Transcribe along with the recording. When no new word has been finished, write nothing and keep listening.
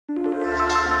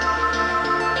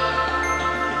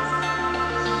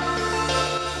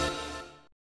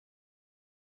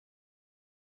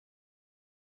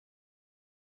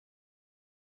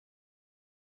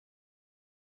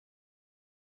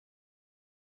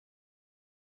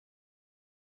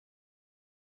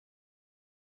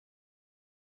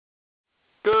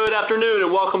Good afternoon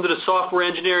and welcome to the Software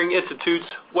Engineering Institute's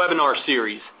webinar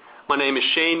series. My name is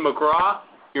Shane McGraw,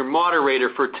 your moderator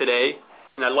for today,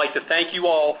 and I'd like to thank you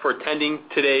all for attending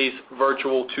today's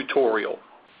virtual tutorial.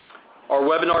 Our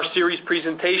webinar series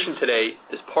presentation today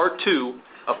is part 2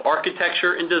 of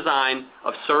Architecture and Design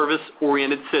of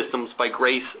Service-Oriented Systems by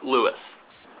Grace Lewis.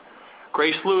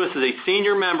 Grace Lewis is a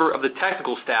senior member of the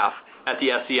technical staff at the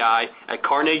SEI at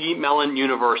Carnegie Mellon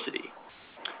University.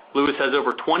 Lewis has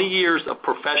over 20 years of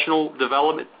professional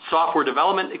software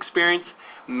development experience,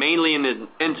 mainly in the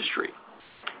industry.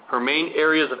 Her main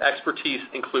areas of expertise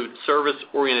include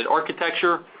service-oriented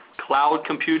architecture, cloud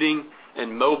computing,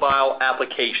 and mobile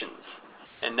applications.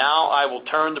 And now I will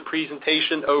turn the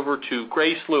presentation over to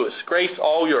Grace Lewis. Grace,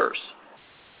 all yours.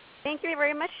 Thank you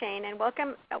very much, Shane, and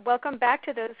welcome back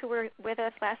to those who were with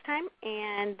us last time,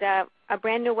 and a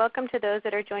brand new welcome to those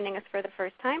that are joining us for the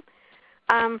first time.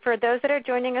 For those that are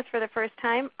joining us for the first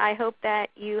time, I hope that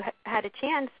you had a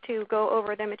chance to go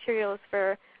over the materials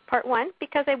for Part 1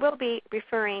 because I will be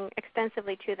referring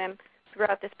extensively to them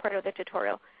throughout this part of the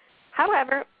tutorial.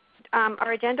 However,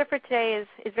 our agenda for today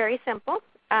is very simple.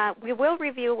 We will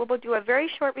do a very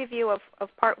short review of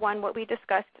Part 1, what we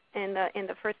discussed in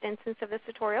the first instance of this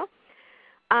tutorial.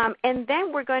 And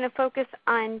then we're going to focus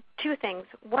on two things.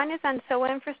 One is on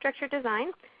SOA infrastructure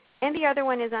design, and the other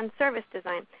one is on service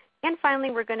design. And finally,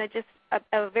 we're going to just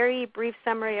a very brief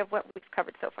summary of what we've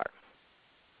covered so far.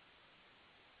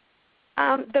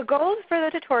 The goals for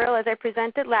the tutorial, as I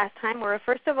presented last time, were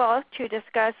first of all to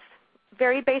discuss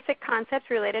very basic concepts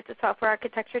related to software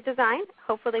architecture design.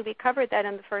 Hopefully we covered that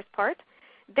in the first part.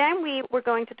 Then we were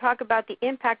going to talk about the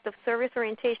impact of service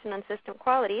orientation on system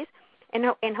qualities, and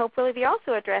hopefully we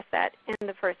also addressed that in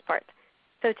the first part.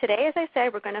 So today, as I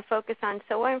said, we're going to focus on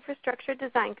SOA infrastructure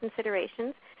design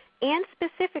considerations. And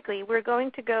specifically, we're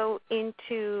going to go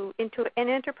into an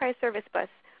enterprise service bus,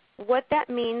 what that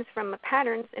means from a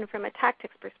patterns and from a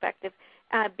tactics perspective,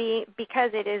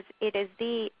 because it is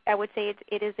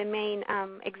the main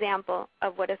example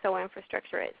of what a SOA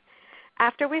infrastructure is.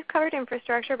 After we've covered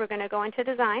infrastructure, we're going to go into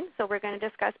design. So we're going to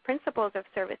discuss principles of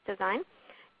service design.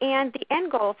 And the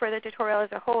end goal for the tutorial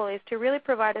as a whole is to really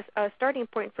provide us a starting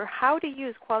point for how to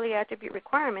use quality attribute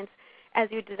requirements as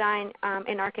you design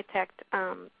and architect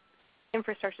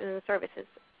infrastructures and services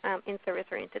in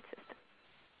service-oriented systems.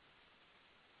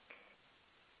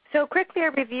 So quickly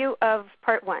a review of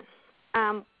Part 1.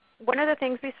 One of the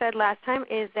things we said last time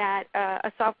is that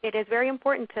it is very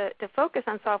important to focus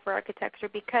on software architecture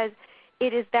because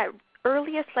it is that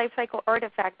earliest lifecycle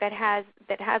artifact that has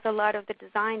a lot of the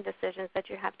design decisions that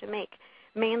you have to make.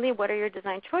 Mainly, what are your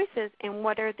design choices and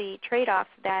what are the trade-offs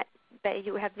that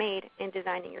you have made in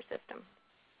designing your system.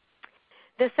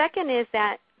 The second is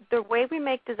that the way we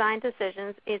make design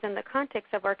decisions is in the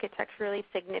context of architecturally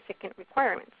significant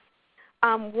requirements.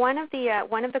 One of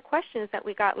the questions that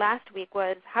we got last week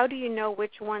was, how do you know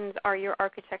which ones are your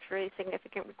architecturally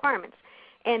significant requirements?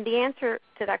 And the answer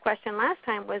to that question last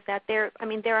time was that there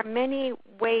are many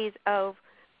ways of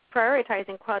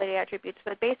prioritizing quality attributes,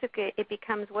 but basically it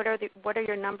becomes what are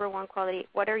your number one priority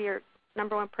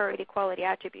quality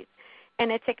attributes.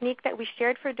 And a technique that we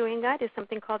shared for doing that is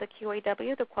something called the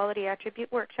QAW, the Quality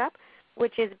Attribute Workshop,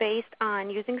 which is based on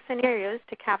using scenarios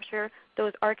to capture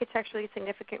those architecturally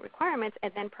significant requirements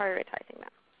and then prioritizing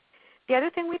them. The other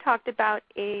thing we talked about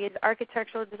is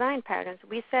architectural design patterns.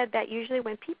 We said that usually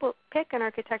when people pick an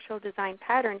architectural design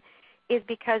pattern is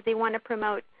because they want to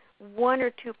promote one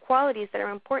or two qualities that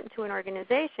are important to an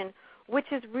organization, which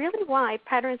is really why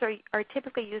patterns are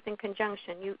typically used in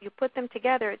conjunction. You put them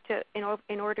together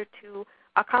in order to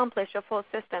accomplish a full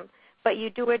system, but you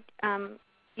do it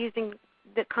using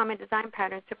the common design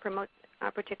patterns to promote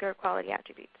particular quality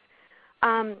attributes.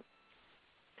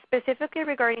 Specifically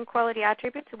regarding quality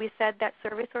attributes, we said that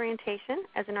service orientation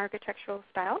as an architectural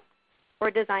style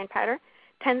or design pattern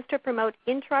tends to promote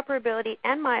interoperability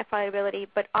and modifiability,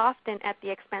 but often at the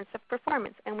expense of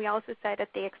performance. And we also said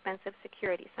at the expense of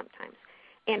security sometimes.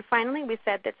 And finally, we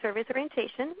said that service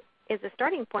orientation is a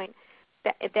starting point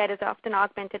that is often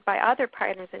augmented by other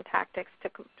patterns and tactics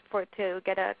to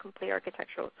get a complete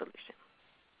architectural solution.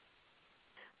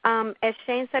 As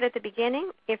Shane said at the beginning,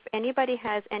 if anybody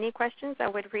has any questions, I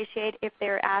would appreciate if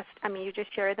they're asked. You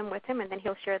just share them with him, and then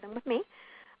he'll share them with me.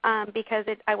 Because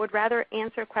I would rather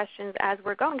answer questions as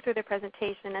we're going through the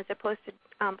presentation as opposed to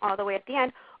all the way at the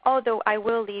end, although I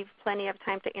will leave plenty of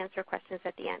time to answer questions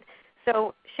at the end.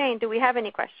 So, Shane, do we have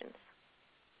any questions?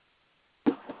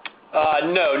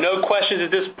 No questions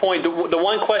at this point. The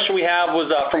one question we have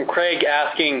was from Craig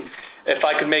asking if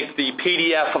I could make the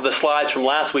PDF of the slides from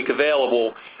last week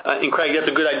available. And Craig,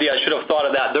 that's a good idea. I should have thought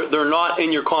of that. They're not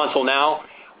in your console now.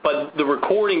 but the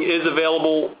recording is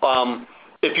available.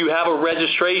 If you have a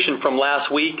registration from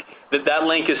last week, that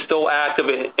link is still active,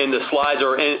 and the slides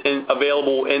are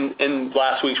available in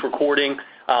last week's recording.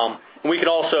 We could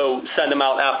also send them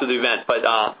out after the event, but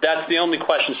that's the only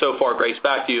question so far, Grace.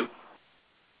 Back to you.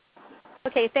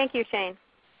 Okay, thank you, Shane.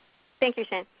 Thank you,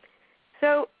 Shane.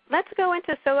 So let's go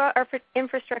into solar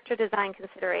infrastructure design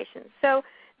considerations. So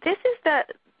this is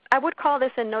I would call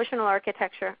this a notional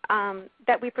architecture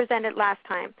that we presented last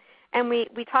time. And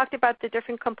we talked about the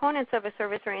different components of a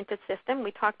service-oriented system.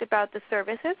 We talked about the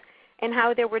services and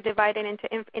how they were divided into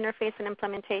interface and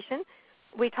implementation.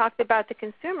 We talked about the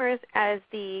consumers as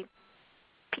the,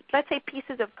 let's say,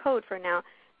 pieces of code for now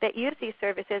that use these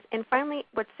services. And finally,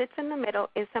 what sits in the middle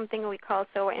is something we call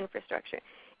SOA infrastructure.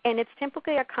 And it's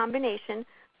typically a combination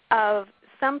of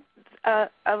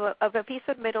a piece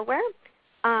of middlware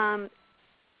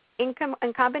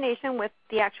in combination with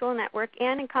the actual network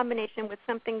and in combination with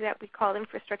something that we call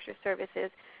infrastructure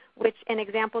services, and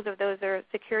examples of those are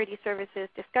security services,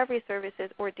 discovery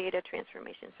services, or data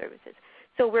transformation services.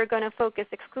 So we're going to focus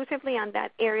exclusively on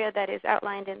that area that is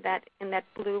outlined in that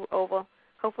blue oval.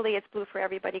 Hopefully it's blue for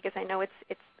everybody because I know it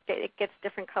gets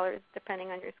different colors depending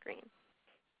on your screen.